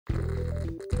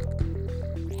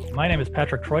My name is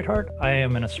Patrick Treuthardt. I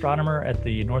am an astronomer at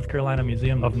the North Carolina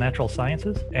Museum of Natural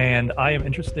Sciences, and I am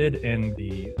interested in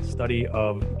the study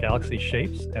of galaxy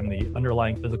shapes and the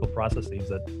underlying physical processes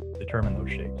that determine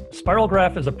those shapes.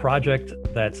 Spiralgraph is a project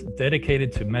that's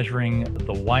dedicated to measuring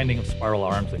the winding of spiral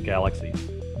arms in galaxies.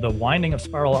 The winding of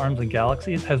spiral arms in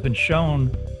galaxies has been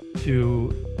shown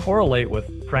to correlate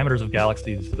with parameters of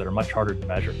galaxies that are much harder to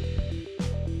measure.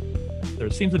 There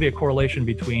seems to be a correlation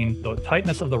between the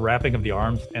tightness of the wrapping of the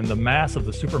arms and the mass of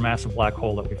the supermassive black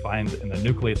hole that we find in the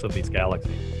nucleus of these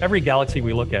galaxies. Every galaxy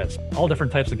we look at, all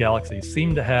different types of galaxies,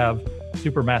 seem to have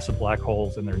supermassive black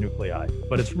holes in their nuclei.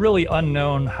 But it's really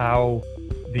unknown how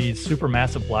these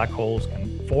supermassive black holes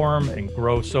can form and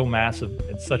grow so massive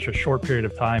in such a short period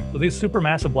of time. So these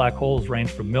supermassive black holes range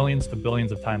from millions to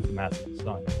billions of times the mass of the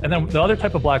sun. And then the other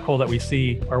type of black hole that we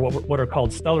see are what are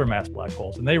called stellar mass black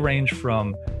holes. And they range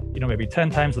from maybe 10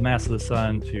 times the mass of the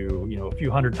sun to, a few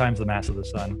hundred times the mass of the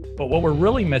sun. But what we're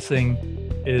really missing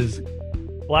is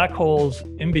black holes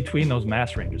in between those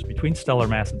mass ranges, between stellar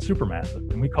mass and supermassive.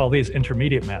 And we call these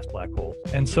intermediate mass black holes.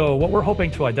 And so what we're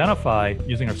hoping to identify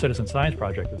using our citizen science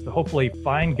project is to hopefully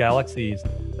find galaxies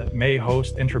that may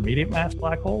host intermediate mass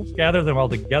black holes, gather them all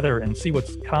together and see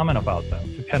what's common about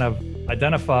them to kind of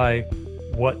identify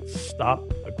what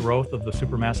stopped the growth of the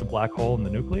supermassive black hole in the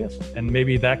nucleus, and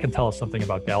maybe that can tell us something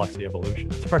about galaxy evolution.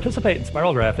 To participate in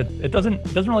Spiralgraph, it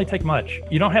doesn't really take much.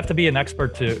 You don't have to be an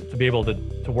expert to be able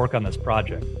to work on this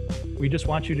project. We just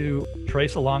want you to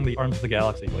trace along the arms of the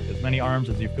galaxy, like as many arms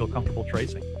as you feel comfortable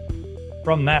tracing.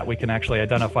 From that, we can actually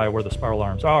identify where the spiral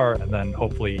arms are, and then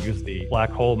hopefully use the black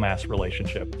hole mass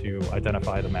relationship to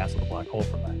identify the mass of the black hole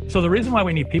from that. So the reason why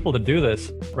we need people to do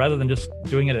this, rather than just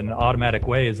doing it in an automatic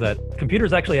way, is that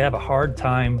computers actually have a hard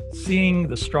time seeing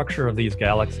the structure of these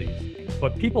galaxies.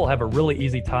 But people have a really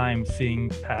easy time seeing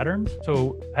patterns.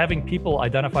 So having people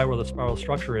identify where the spiral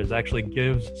structure is actually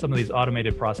gives some of these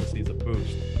automated processes a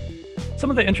boost.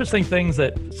 Some of the interesting things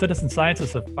that citizen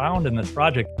scientists have found in this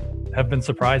project have been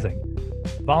surprising.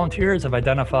 Volunteers have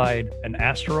identified an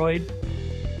asteroid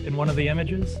in one of the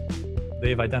images.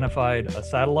 They've identified a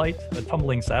satellite, a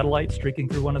tumbling satellite streaking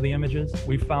through one of the images.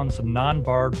 We've found some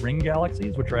non-barred ring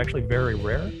galaxies, which are actually very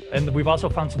rare. And we've also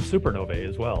found some supernovae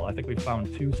as well. I think we've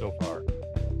found 2 so far.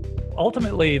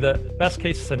 Ultimately, the best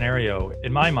case scenario,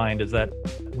 in my mind, is that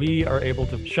we are able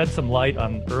to shed some light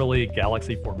on early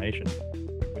galaxy formation,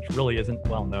 which really isn't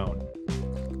well known.